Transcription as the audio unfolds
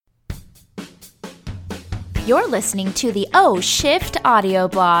You're listening to the O Shift audio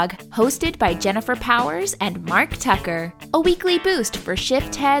blog, hosted by Jennifer Powers and Mark Tucker, a weekly boost for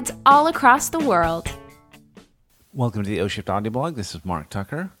shift heads all across the world. Welcome to the O Shift audio blog. This is Mark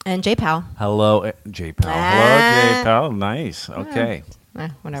Tucker. And J Pal. Hello, J Pal. Hello, J Pal. Nice. Okay.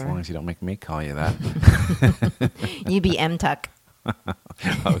 Whatever. As long as you don't make me call you that. You be M Tuck.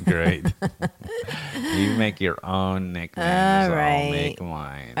 Oh, great. You make your own nicknames. All right. I'll make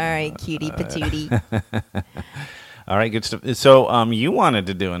mine. All right, cutie patootie. All right, good stuff. So you wanted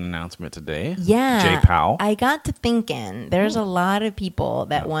to do an announcement today. Yeah. J Pal. I got to thinking, there's a lot of people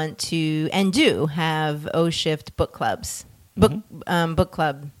that want to and do have O Shift book clubs. Book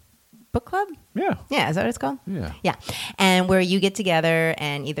club. Book club? Yeah. Yeah, is that what it's called? Yeah. Yeah. And where you get together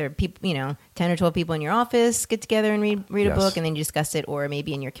and either people, 10 or 12 people in your office get together and read a book and then you discuss it, or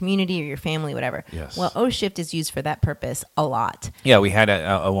maybe in your community or your family, whatever. Yes. Well, O Shift is used for that purpose a lot. Yeah, we had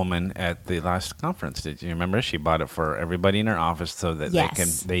a woman at the last conference. Did you remember? She bought it for everybody in her office so that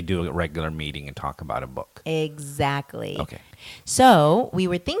they do a regular meeting and talk about a book. Exactly. Okay. So we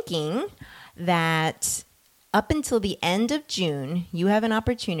were thinking that up until the end of June, you have an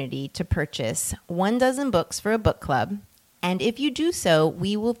opportunity to purchase 12 books for a book club. And if you do so,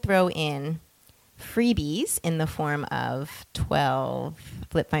 we will throw in freebies in the form of 12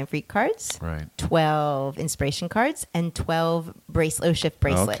 Flip Find Freak cards, Right. 12 inspiration cards, and 12 O Shift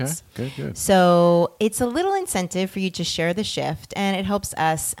bracelets. Okay, good. So it's a little incentive for you to share the shift, and it helps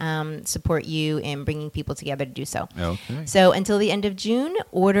us support you in bringing people together to do so. Okay. So until the end of June,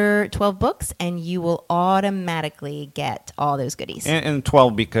 order 12 books, and you will automatically get all those goodies. And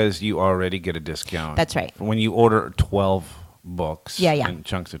 12 because you already get a discount. That's right. When you order 12 books Yeah. in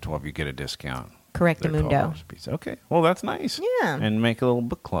chunks of 12, you get a discount. Correct, They're Mundo. $12 a piece. Okay. Well, that's nice. Yeah. And make a little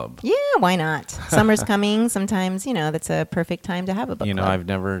book club. Yeah, why not? Summer's coming. Sometimes, that's a perfect time to have a book club. I've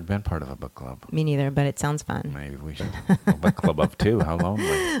never been part of a book club. Me neither, but it sounds fun. Maybe we should. A book club of two. How lonely.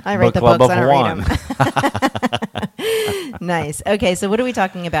 I write book the club books, of I don't one. read them. Nice. Okay, so what are we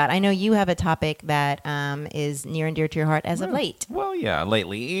talking about? I know you have a topic that is near and dear to your heart as of late. Well, yeah,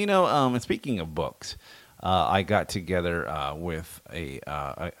 lately. Speaking of books, I got together with a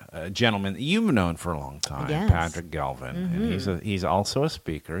gentleman that you've known for a long time, Yes. Patrick Galvin, and he's also a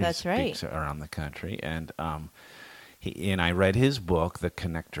speaker. That's he right. speaks around the country, and I read his book, The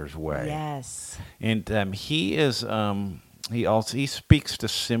Connector's Way. Yes. And he is he speaks to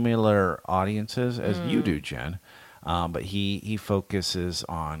similar audiences as you do, Jen, but he focuses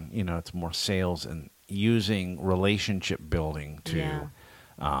on it's more sales and using relationship building to.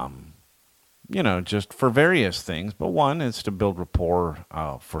 Just for various things, but one is to build rapport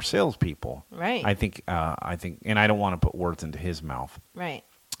for salespeople. Right. I think, and I don't want to put words into his mouth. Right.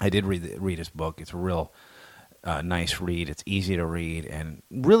 I did read his book. It's a real nice read. It's easy to read, and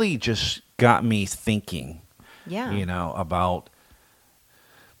really just got me thinking. Yeah. About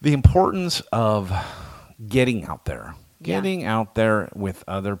the importance of getting out there, out there with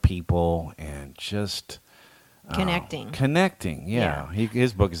other people, and just. Connecting, yeah.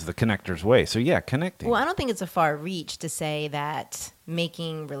 His book is The Connector's Way. So, connecting. Well, I don't think it's a far reach to say that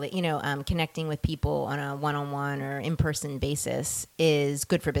connecting with people on a one-on-one or in-person basis is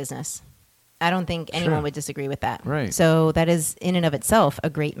good for business. I don't think anyone would disagree with that. Right. So that is in and of itself a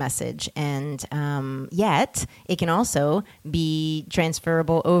great message. And yet it can also be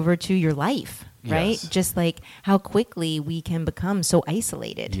transferable over to your life, right? Yes. Just like how quickly we can become so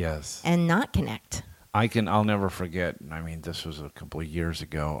isolated and not connect. I'll never forget. I mean, this was a couple of years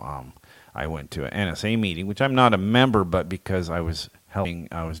ago. I went to an NSA meeting, which I'm not a member, but because I was doing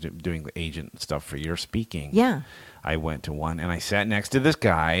the agent stuff for your speaking. Yeah. I went to one, and I sat next to this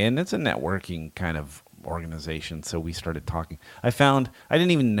guy, and it's a networking kind of organization, so we started talking. I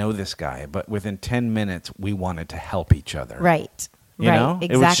didn't even know this guy, but within 10 minutes, we wanted to help each other. Right. Exactly.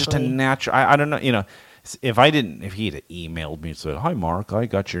 It was just a natural, I don't know, if he had emailed me and said, "Hi, Mark, I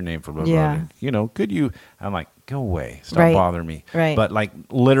got your name from blah, blah, blah. Could you?" I'm like, "Go away, stop bothering me." Right. But like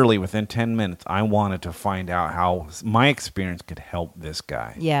literally within 10 minutes, I wanted to find out how my experience could help this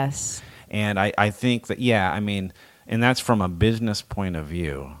guy. Yes. And I think that and that's from a business point of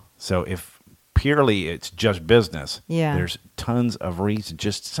view. So if purely it's just business, there's tons of reasons,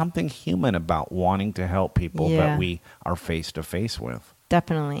 just something human about wanting to help people that we are face to face with.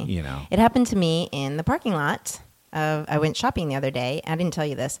 Definitely. It happened to me in the parking lot I went shopping the other day. I didn't tell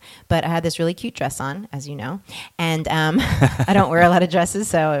you this, but I had this really cute dress on, as you know, and I don't wear a lot of dresses,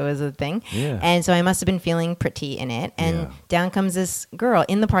 so it was a thing. Yeah. And so I must have been feeling pretty in it. And down comes this girl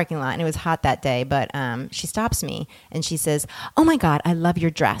in the parking lot, and it was hot that day, but she stops me and she says, "Oh my God, I love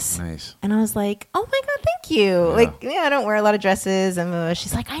your dress." Nice. And I was like, "Oh my God, thank you." I don't wear a lot of dresses. And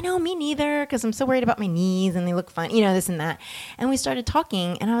she's like, "I know, me neither, because I'm so worried about my knees and they look fun, this and that." And we started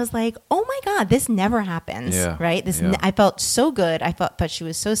talking, and I was like, "Oh my God, this never happens." Right? I felt so good. I thought she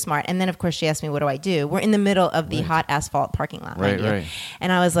was so smart. And then, of course, she asked me, "What do I do?" We're in the middle of the hot asphalt parking lot. Right.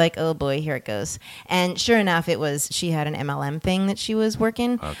 And I was like, "Oh boy, here it goes." And sure enough, she had an MLM thing that she was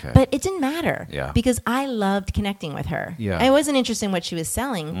working. Okay. But it didn't matter because I loved connecting with her. Yeah. I wasn't interested in what she was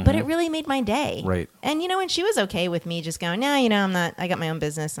selling, but it really made my day. Right. And, and she was okay with me just going, "No, I'm not, I got my own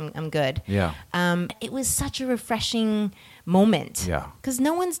business. I'm good." Yeah. It was such a refreshing moment. Yeah. Because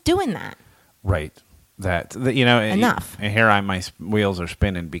no one's doing that. Right. Enough. And here my wheels are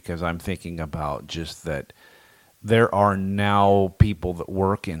spinning because I'm thinking about just that there are now people that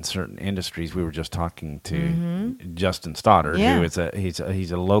work in certain industries. We were just talking to Justin Stoddard, who is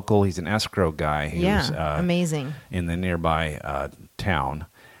he's a local, he's an escrow guy who's amazing in the nearby town.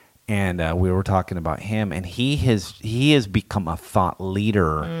 And we were talking about him, and he has become a thought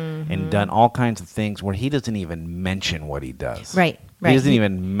leader and done all kinds of things where he doesn't even mention what he does. Right. He doesn't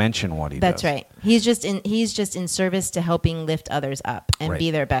even mention what he does. That's right. He's just in service to helping lift others up and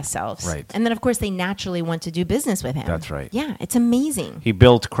be their best selves. Right. And then, of course, they naturally want to do business with him. That's right. Yeah, it's amazing. He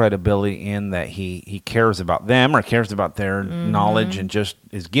builds credibility in that he cares about them or cares about their knowledge and just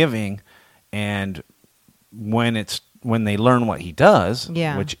is giving. And when they learn what he does,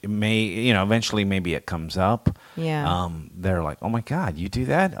 which may, eventually maybe it comes up. Yeah. They're like, "Oh my God, you do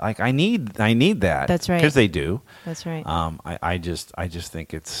that? Like, I need that." That's right. Because they do. That's right. I just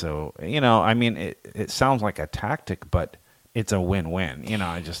think it's so, it sounds like a tactic, but it's a win-win.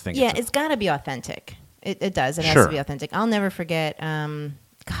 I just think it's got to be authentic. It does. It has to be authentic. I'll never forget.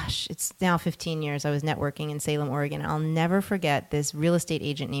 It's now 15 years. I was networking in Salem, Oregon. I'll never forget this real estate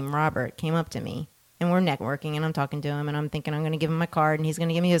agent named Robert came up to me. And we're networking, and I'm talking to him, and I'm thinking I'm going to give him my card, and he's going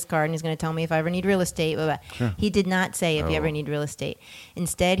to give me his card, and he's going to tell me if I ever need real estate. Blah, blah. Sure. He did not say if you ever need real estate.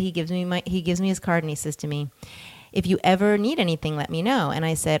 Instead, he gives me his card, and he says to me, "If you ever need anything, let me know." And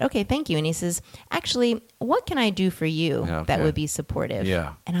I said, "Okay, thank you." And he says, "Actually, what can I do for you that would be supportive?"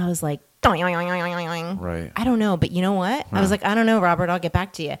 Yeah. And I was like, right. I don't know, but you know what? I was like, "I don't know, Robert. I'll get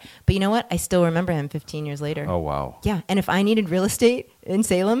back to you." But you know what? I still remember him 15 years later. Oh, wow. Yeah, and if I needed real estate in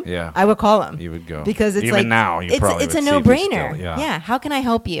Salem, Yeah. I would call him. You would go. Because it's Even like now, you probably it's would a see if he's no-brainer. still- yeah. How can I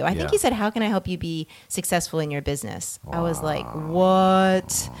help you? I think Yeah. he said, "How can I help you be successful in your business?" I was like, Wow.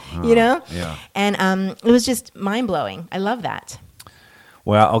 "What?" You know? Yeah. And it was just mind-blowing. I love that.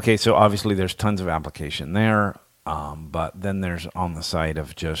 Well, okay, so obviously there's tons of application there, but then there's on the side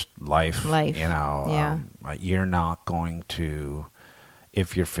of just life. You're not going to,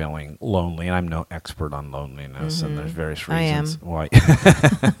 if you're feeling lonely, and I'm no expert on loneliness, and there's various reasons why.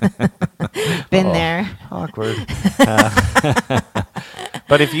 Been there. Awkward.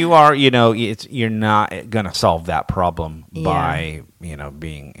 But if you are, you're not going to solve that problem by,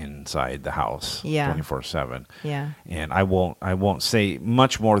 being inside the house 24/7. Yeah. And I won't say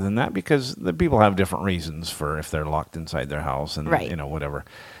much more than that because the people have different reasons for if they're locked inside their house and whatever.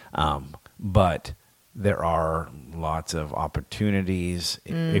 But there are lots of opportunities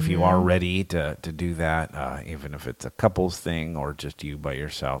if you are ready to do that, even if it's a couples thing or just you by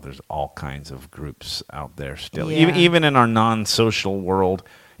yourself. There's all kinds of groups out there still. Yeah. Even in our non-social world,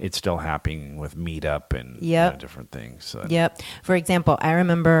 it's still happening with Meetup and different things. So. Yep. For example, I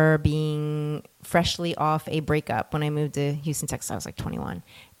remember being freshly off a breakup when I moved to Houston, Texas. I was like 21.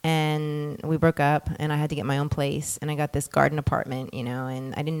 And we broke up, and I had to get my own place. And I got this garden apartment,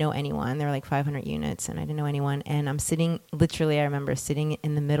 and I didn't know anyone. There were like 500 units, and I didn't know anyone. And I'm I remember sitting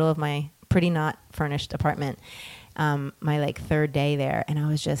in the middle of my pretty not furnished apartment, my third day there, and I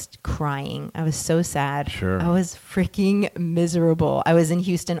was just crying. I was so sad. Sure. I was freaking miserable. I was in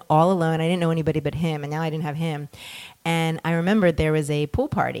Houston all alone. I didn't know anybody but him, and now I didn't have him. And I remember there was a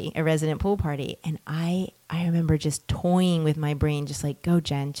resident pool party, and I remember just toying with my brain, just like, "Go,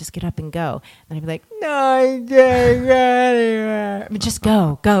 Jen, just get up and go." And I'd be like, "No, I can't go anywhere." But just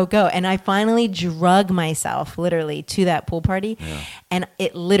go. And I finally drug myself literally to that pool party, and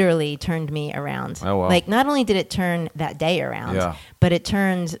it literally turned me around. Oh, wow. Like, not only did it turn that day around, but it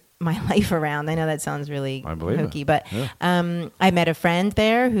turned my life around. I know that sounds really hokey, but I met a friend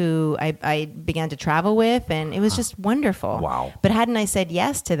there who I began to travel with, and it was just wonderful. Wow. But hadn't I said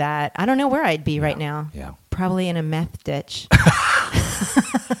yes to that, I don't know where I'd be right now. Yeah. Probably in a meth ditch.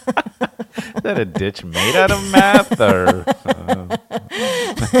 that a ditch made out of meth or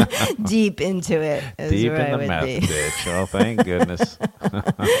deep into it? Deep in the meth ditch. Oh, thank goodness.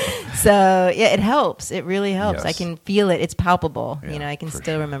 So yeah, it helps. It really helps. Yes. I can feel it. It's palpable. Yeah, I can for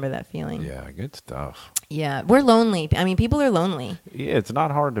still sure. remember that feeling. Yeah, good stuff. Yeah, we're lonely. I mean, people are lonely. Yeah, it's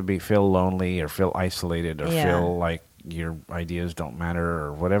not hard to feel lonely or feel isolated or Yeah. feel like your ideas don't matter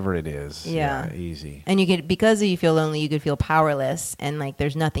or whatever it is. Yeah. Easy. And because you feel lonely, you could feel powerless and like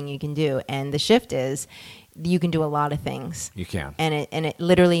there's nothing you can do. And the shift is you can do a lot of things. You can. And it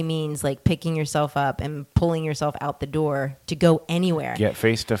literally means like picking yourself up and pulling yourself out the door to go anywhere. Get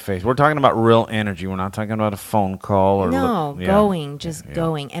face to face. We're talking about real energy. We're not talking about a phone call or going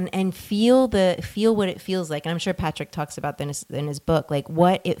and feel what it feels like. And I'm sure Patrick talks about that in his book, like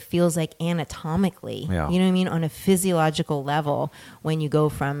what it feels like anatomically. Yeah. You know what I mean? On a physiological level, when you go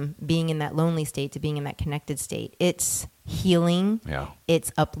from being in that lonely state to being in that connected state, it's healing. Yeah.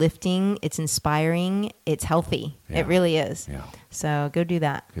 It's uplifting. It's inspiring. It's healthy. Yeah. It really is. Yeah. So go do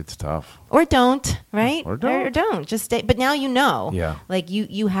that. Good stuff. Or don't, right? Or don't. Or don't. Just stay. But now you know. Yeah. Like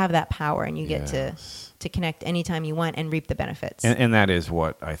you have that power and you get Yes. to connect anytime you want and reap the benefits. And that is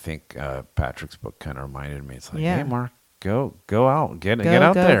what I think Patrick's book kind of reminded me. It's like, Yeah. hey, Mark, go out. Get Go,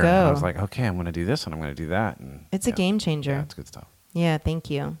 out go, there. go. And I was like, okay, I'm going to do this and I'm going to do that. And It's a game changer. Yeah, it's good stuff. Yeah, thank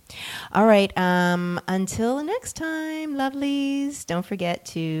you. All right. Until next time, lovelies, don't forget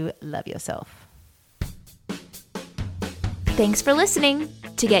to love yourself. Thanks for listening.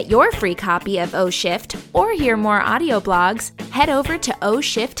 To get your free copy of O Shift or hear more audio blogs, head over to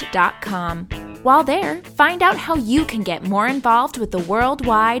oshift.com. While there, find out how you can get more involved with the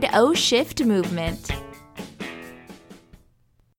worldwide O Shift movement.